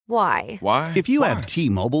Why? Why? If you have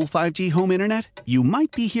T-Mobile 5G home internet, you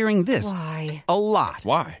might be hearing this Why? a lot.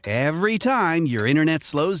 Why? Every time your internet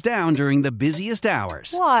slows down during the busiest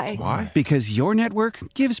hours. Why? Why? Because your network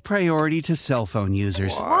gives priority to cell phone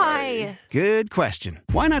users. Why? Good question.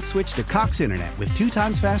 Why not switch to Cox Internet with 2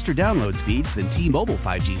 times faster download speeds than T-Mobile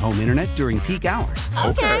 5G home internet during peak hours?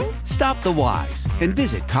 Okay. Stop the whys and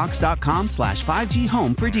visit cox.com/5G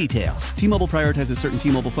home for details. T-Mobile prioritizes certain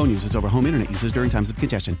T-Mobile phone users over home internet users during times of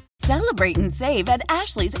congestion. Celebrate and save at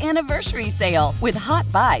Ashley's Anniversary Sale. With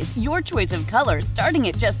Hot Buys, your choice of colors starting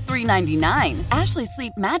at just $3.99. Ashley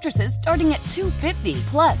Sleep mattresses starting at $2.50.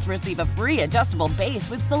 Plus, receive a free adjustable base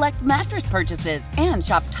with select mattress purchases. And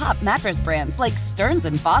shop top mattress brands like Stearns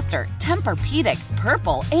 & Foster, Tempur-Pedic,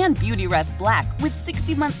 Purple, and Beautyrest Black with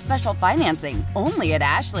 60-month special financing. Only at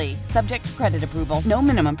Ashley. Subject to credit approval. No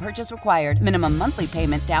minimum purchase required. Minimum monthly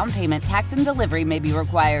payment, down payment, tax, and delivery may be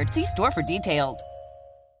required. See store for details.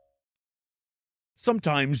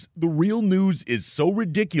 Sometimes the real news is so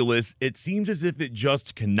ridiculous, it seems as if it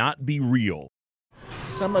just cannot be real.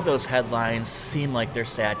 Some of those headlines seem like they're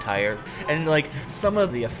satire, and like some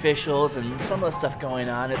of the officials and some of the stuff going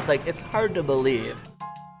on, it's like it's hard to believe.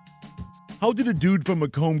 How did a dude from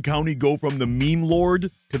Macomb County go from the meme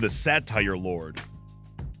lord to the satire lord?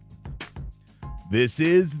 This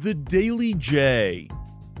is the Daily J.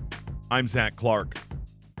 I'm Zach Clark.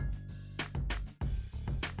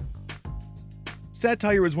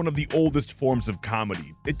 Satire is one of the oldest forms of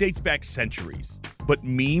comedy. It dates back centuries. But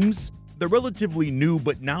memes? They're relatively new,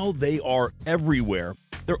 but now they are everywhere.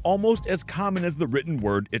 They're almost as common as the written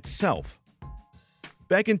word itself.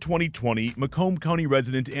 Back in 2020, Macomb County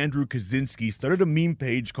resident Andrew Kaczynski started a meme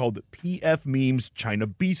page called PF Memes China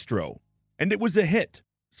Bistro. And it was a hit.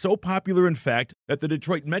 So popular, in fact, that the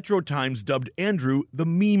Detroit Metro Times dubbed Andrew the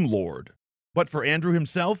Meme Lord. But for Andrew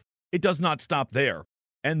himself, it does not stop there.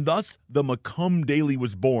 And thus, the Macumb Daily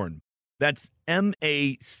was born. That's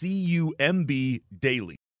MACUMB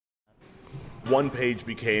Daily. One page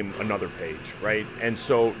became another page, right? And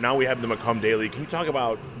so now we have the Macumb Daily. Can you talk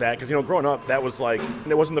about that? Because, growing up, that was like,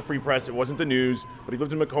 it wasn't the Free Press, it wasn't the news, but he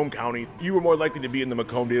lived in Macomb County. You were more likely to be in the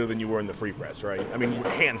Macumb Daily than you were in the Free Press, right? I mean,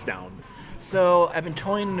 hands down. So I've been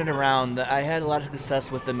toying it around. I had a lot of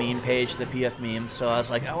success with the meme page, the PF memes, so I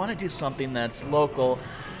was like, I want to do something that's local,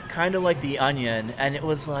 kind of like The Onion. And it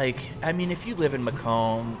was like, I mean, if you live in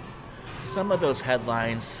Macomb, some of those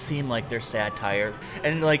headlines seem like they're satire.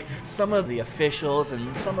 And like some of the officials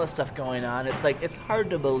and some of the stuff going on, it's like, it's hard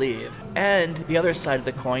to believe. And the other side of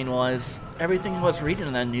the coin was everything I was reading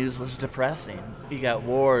in the news was depressing. You got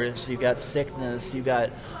wars, you got sickness, you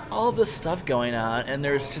got all of this stuff going on, and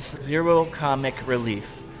there's just zero comic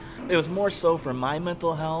relief. It was more so for my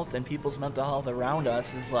mental health and people's mental health around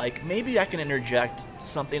us, is like, maybe I can interject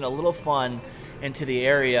something a little fun into the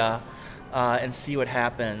area and see what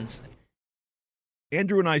happens.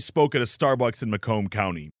 Andrew and I spoke at a Starbucks in Macomb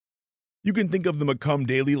County. You can think of the Macumb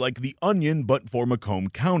Daily like The Onion, but for Macomb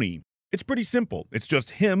County. It's pretty simple. It's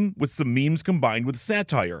just him with some memes combined with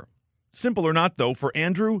satire. Simple or not, though, for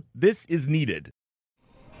Andrew, this is needed.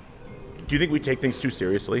 Do you think we take things too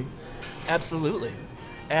seriously? Absolutely.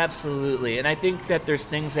 Absolutely. And I think that there's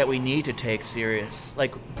things that we need to take serious.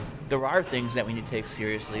 Like, there are things that we need to take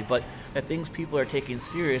seriously, but the things people are taking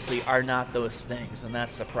seriously are not those things, and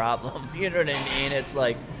that's the problem. You know what I mean? It's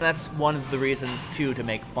like, that's one of the reasons, too, to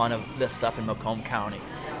make fun of this stuff in Macomb County,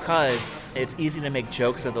 because it's easy to make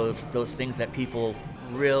jokes of those things that people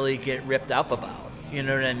really get ripped up about. You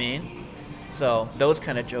know what I mean? So those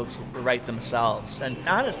kind of jokes write themselves. And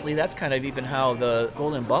honestly, that's kind of even how the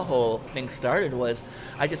Golden Butthole thing started, was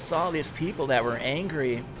I just saw these people that were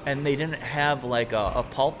angry and they didn't have like a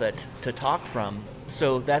pulpit to talk from.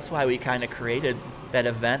 So that's why we kind of created that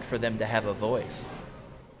event for them to have a voice.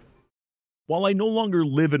 While I no longer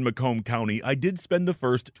live in Macomb County, I did spend the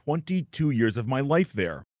first 22 years of my life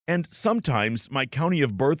there. And sometimes my county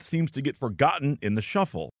of birth seems to get forgotten in the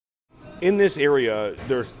shuffle. In this area,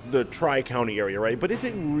 there's the Tri-County area, right? But is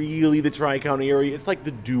it really the Tri-County area? It's like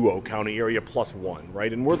the Duo County area plus one,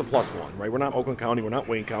 right? And we're the plus one, right? We're not Oakland County, we're not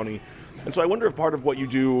Wayne County. And so I wonder if part of what you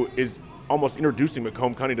do is almost introducing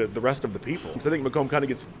Macomb County to the rest of the people. Because I think Macomb County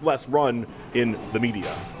gets less run in the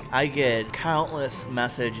media. I get countless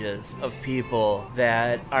messages of people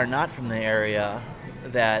that are not from the area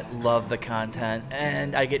that love the content,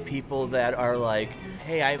 and I get people that are like,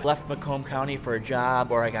 hey, I left Macomb County for a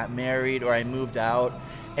job, or I got married, or I moved out,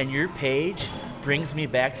 and your page brings me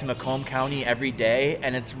back to Macomb County every day,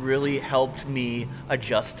 and it's really helped me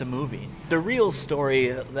adjust to moving. The real story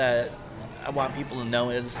that I want people to know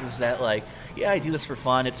is that, like, yeah, I do this for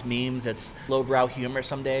fun. It's memes. It's lowbrow humor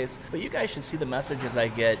some days. But you guys should see the messages I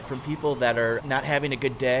get from people that are not having a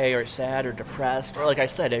good day or sad or depressed, or like I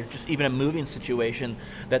said, just even a moving situation,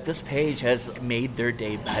 that this page has made their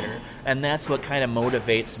day better. And that's what kind of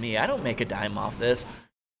motivates me. I don't make a dime off this.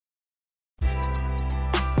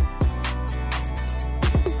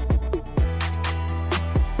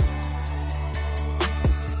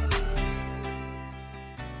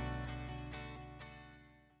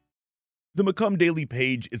 The Macumb Daily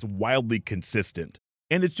page is wildly consistent,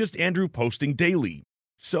 and it's just Andrew posting daily.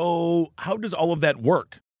 So how does all of that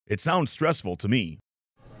work? It sounds stressful to me.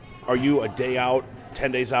 Are you a day out,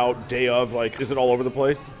 10 days out, day of? Like, is it all over the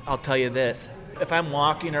place? I'll tell you this. If I'm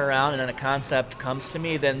walking around and then a concept comes to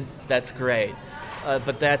me, then that's great.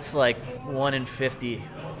 But that's like 1 in 50.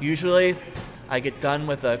 Usually, I get done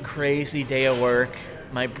with a crazy day of work.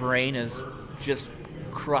 My brain is just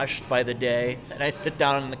crushed by the day, and I sit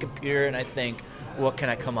down on the computer and I think, what can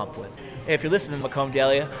I come up with? If you're listening to Macumb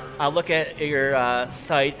Daily, I'll look at your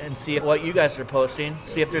site and see what you guys are posting,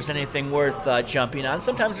 see if there's anything worth jumping on.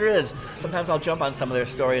 Sometimes there is. Sometimes I'll jump on some of their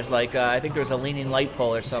stories, like I think there was a leaning light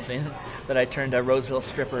pole or something that I turned a Roseville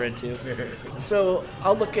stripper into. So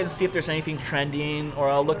I'll look and see if there's anything trending, or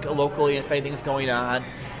I'll look locally if anything's going on.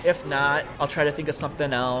 If not, I'll try to think of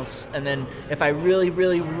something else. And then if I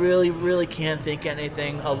really can't think of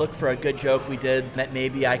anything, I'll look for a good joke we did that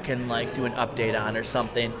maybe I can like do an update on or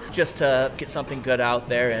something, just to get something good out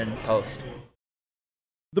there and post.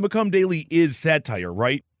 The Macumb Daily is satire,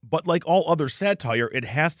 right? But like all other satire, it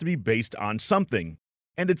has to be based on something.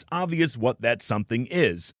 And it's obvious what that something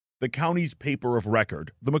is. The county's paper of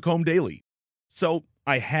record, the Macumb Daily. So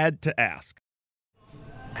I had to ask.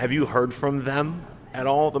 Have you heard from them at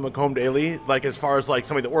all, the Macumb Daily? Like, as far as like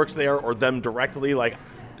somebody that works there or them directly? Like,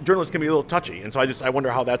 journalists can be a little touchy, and so I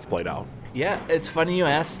wonder how that's played out. Yeah, it's funny you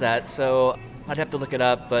asked that. So I'd have to look it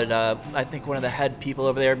up, but I think one of the head people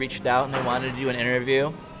over there reached out and they wanted to do an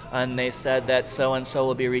interview, and they said that so-and-so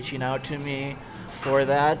will be reaching out to me for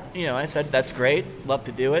that. You know, I said, that's great, love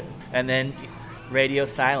to do it. And then radio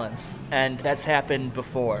silence, and that's happened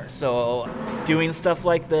before. So doing stuff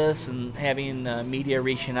like this and having media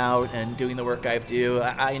reaching out and doing the work I do,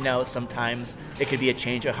 I know sometimes it could be a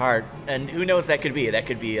change of heart. And who knows that could be? That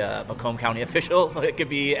could be a Macomb County official. It could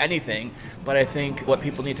be anything. But I think what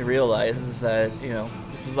people need to realize is that, you know,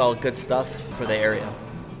 this is all good stuff for the area.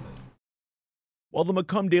 While the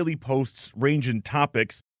Macumb Daily posts range in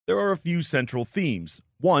topics, there are a few central themes,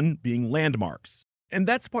 one being landmarks. And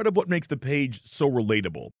that's part of what makes the page so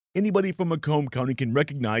relatable. Anybody from Macomb County can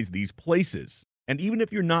recognize these places. And even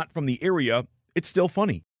if you're not from the area, it's still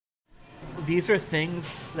funny. These are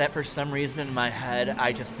things that for some reason in my head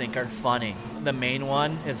I just think are funny. The main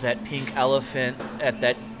one is that pink elephant at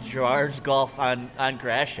that Gerard's Golf on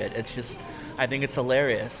Gratiot. It's just, I think it's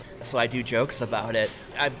hilarious. So I do jokes about it.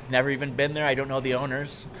 I've never even been there. I don't know the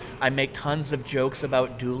owners. I make tons of jokes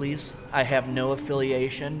about dualies. I have no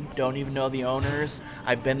affiliation, don't even know the owners.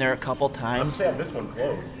 I've been there a couple times. I'm saying this one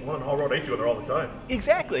closed. One on Hall Road, I used to go there all the time.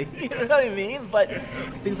 Exactly, you know what I mean? But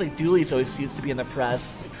things like dualies always used to be in the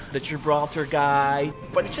press. The Gibraltar guy,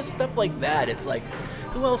 but it's just stuff like that. It's like,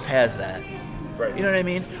 who else has that? Right. You know what I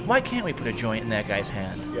mean? Why can't we put a joint in that guy's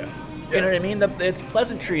hand? Yeah. You know what I mean? It's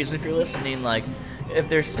pleasantries. If you're listening, like, if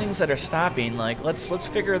there's things that are stopping, like, let's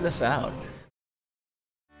figure this out.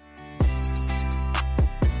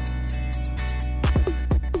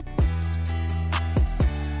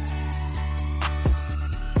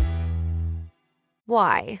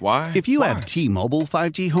 Why? Why? If you have T-Mobile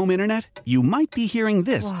 5G home internet, you might be hearing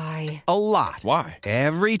this Why? a lot. Why?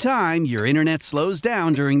 Every time your internet slows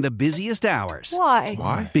down during the busiest hours. Why?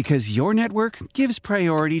 Why? Because your network gives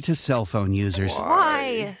priority to cell phone users.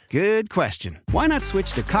 Why? Good question. Why not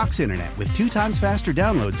switch to Cox Internet with 2 times faster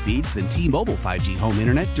download speeds than T-Mobile 5G home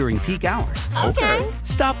internet during peak hours? Okay.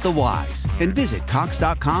 Stop the whys and visit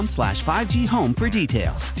cox.com/5G home for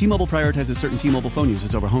details. T-Mobile prioritizes certain T-Mobile phone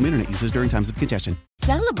users over home internet users during times of congestion.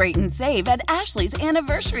 Celebrate and save at Ashley's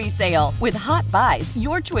Anniversary Sale. With Hot Buys,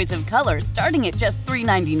 your choice of colors starting at just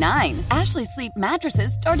 $3.99. Ashley Sleep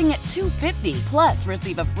mattresses starting at $2.50. Plus,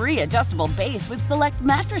 receive a free adjustable base with select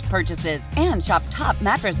mattress purchases. And shop top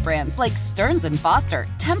mattress brands like Stearns & Foster,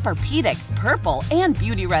 Tempur-Pedic, Purple, and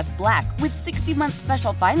Beautyrest Black with 60-month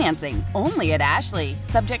special financing. Only at Ashley.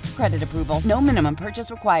 Subject to credit approval. No minimum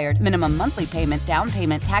purchase required. Minimum monthly payment, down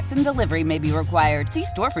payment, tax, and delivery may be required. See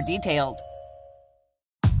store for details.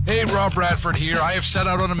 Hey, Rob Bradford here. I have set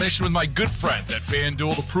out on a mission with my good friends at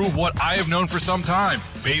FanDuel to prove what I have known for some time.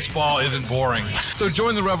 Baseball isn't boring. So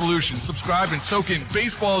join the revolution. Subscribe and soak in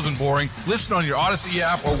Baseball Isn't Boring. Listen on your Odyssey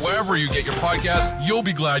app or wherever you get your podcast. You'll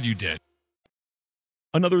be glad you did.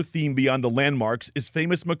 Another theme beyond the landmarks is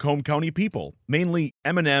famous Macomb County people, mainly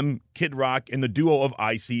Eminem, Kid Rock, and the duo of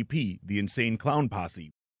ICP, the Insane Clown Posse.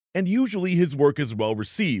 And usually his work is well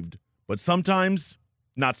received, but sometimes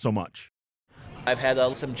not so much. I've had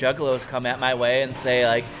some juggalos come at my way and say,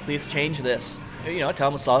 like, please change this. Tell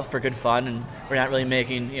them it's all for good fun, and we're not really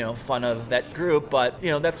making, fun of that group. But,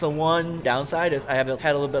 that's the one downside is I have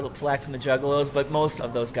had a little bit of flack from the juggalos, but most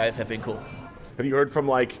of those guys have been cool. Have you heard from,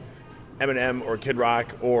 like, Eminem or Kid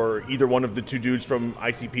Rock or either one of the two dudes from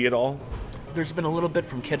ICP at all? There's been a little bit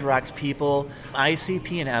from Kid Rock's people.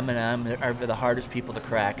 ICP and Eminem are the hardest people to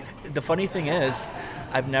crack. The funny thing is,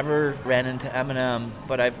 I've never ran into Eminem,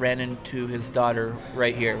 but I've ran into his daughter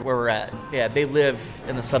right here where we're at. Yeah, they live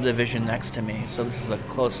in the subdivision next to me, so this is a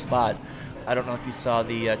close spot. I don't know if you saw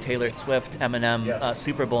the Taylor Swift Eminem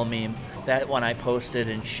Super Bowl meme. That one I posted,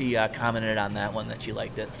 and she commented on that one that she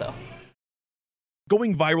liked it. So,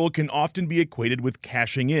 going viral can often be equated with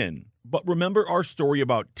cashing in. But remember our story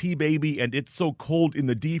about T-Baby and It's So Cold in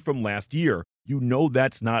the D from last year. You know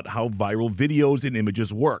that's not how viral videos and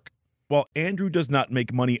images work. While Andrew does not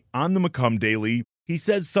make money on the Macumb Daily, he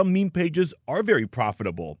says some meme pages are very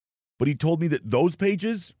profitable. But he told me that those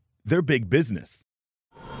pages, they're big business.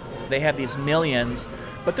 They have these millions,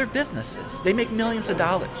 but they're businesses. They make millions of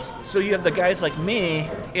dollars. So you have the guys like me,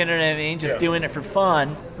 just doing it for fun,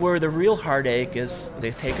 where the real heartache is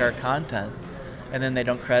they take our content and then they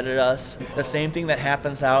don't credit us. The same thing that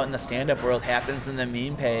happens out in the stand-up world happens in the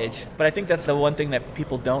meme page. But I think that's the one thing that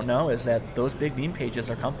people don't know is that those big meme pages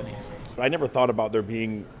are companies. I never thought about there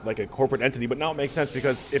being like a corporate entity, but now it makes sense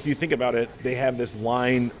because if you think about it, they have this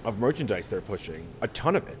line of merchandise they're pushing, a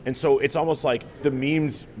ton of it. And so it's almost like the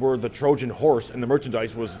memes were the Trojan horse and the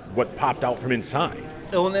merchandise was what popped out from inside.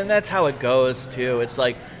 Well, and that's how it goes, too. It's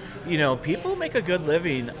like, people make a good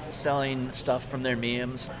living selling stuff from their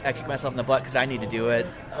memes. I kick myself in the butt because I need to do it.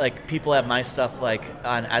 Like, people have my stuff, like,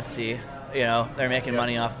 on Etsy. They're making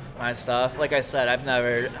money off my stuff. Like I said, I've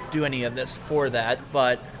never do any of this for that.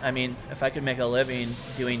 But, I mean, if I could make a living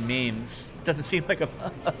doing memes, it doesn't seem like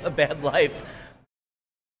a bad life.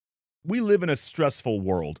 We live in a stressful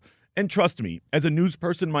world. And trust me, as a news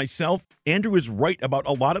person myself, Andrew is right about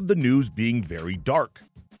a lot of the news being very dark.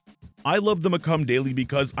 I love the Macumb Daily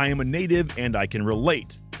because I am a native and I can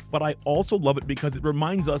relate. But I also love it because it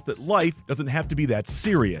reminds us that life doesn't have to be that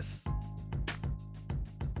serious.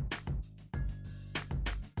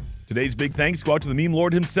 Today's big thanks go out to the meme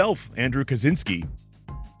lord himself, Andrew Kaczynski.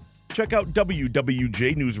 Check out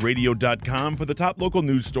WWJNewsRadio.com for the top local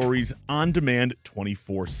news stories on demand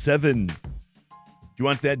 24/7. You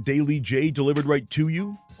want that Daily J delivered right to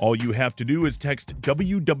you? All you have to do is text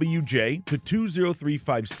WWJ to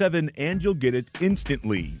 20357 and you'll get it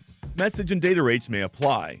instantly. Message and data rates may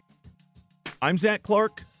apply. I'm Zach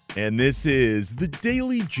Clark, and this is the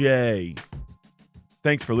Daily J.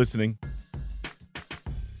 Thanks for listening.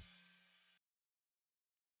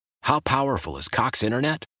 How powerful is Cox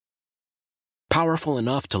Internet? Powerful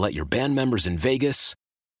enough to let your band members in Vegas,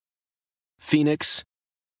 Phoenix,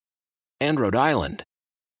 and Rhode Island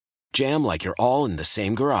jam like you're all in the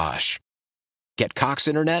same garage. Get Cox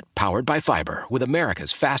Internet powered by fiber with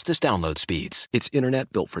America's fastest download speeds. It's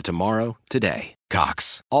internet built for tomorrow, today.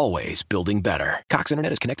 Cox, always building better. Cox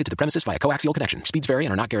Internet is connected to the premises via coaxial connection. Speeds vary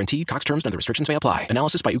and are not guaranteed. Cox terms and other restrictions may apply.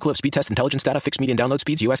 Analysis by Ookla Speed Test Intelligence Data. Fixed median download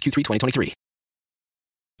speeds. US Q3 2023.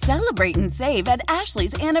 Celebrate and save at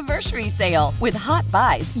Ashley's Anniversary Sale. With Hot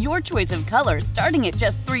Buys, your choice of colors starting at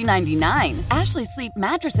just $3.99. Ashley Sleep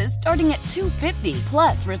mattresses starting at $2.50.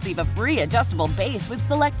 Plus, receive a free adjustable base with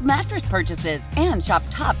select mattress purchases. And shop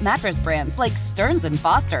top mattress brands like Stearns &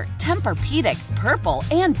 Foster, Tempur-Pedic, Purple,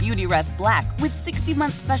 and Beautyrest Black with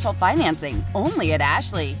 60-month special financing. Only at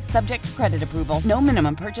Ashley. Subject to credit approval. No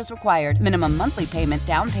minimum purchase required. Minimum monthly payment,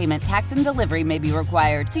 down payment, tax, and delivery may be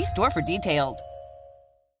required. See store for details.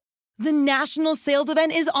 The national sales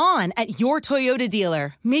event is on at your Toyota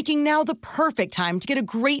dealer, making now the perfect time to get a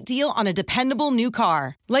great deal on a dependable new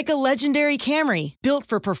car. Like a legendary Camry, built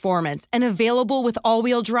for performance and available with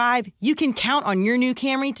all-wheel drive, you can count on your new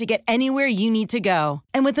Camry to get anywhere you need to go.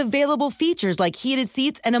 And with available features like heated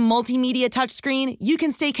seats and a multimedia touchscreen, you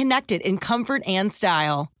can stay connected in comfort and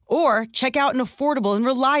style. Or check out an affordable and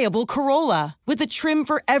reliable Corolla with a trim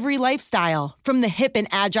for every lifestyle. From the hip and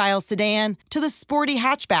agile sedan to the sporty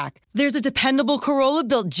hatchback, there's a dependable Corolla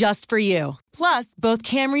built just for you. Plus, both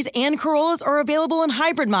Camrys and Corollas are available in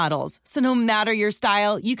hybrid models, so no matter your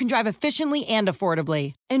style, you can drive efficiently and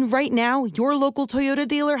affordably. And right now, your local Toyota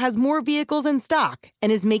dealer has more vehicles in stock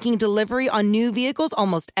and is making delivery on new vehicles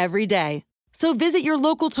almost every day. So visit your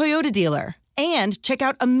local Toyota dealer and check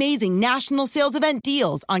out amazing national sales event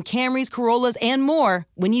deals on Camrys, Corollas, and more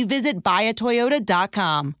when you visit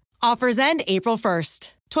buyatoyota.com. Offers end April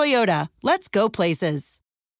 1st. Toyota, let's go places.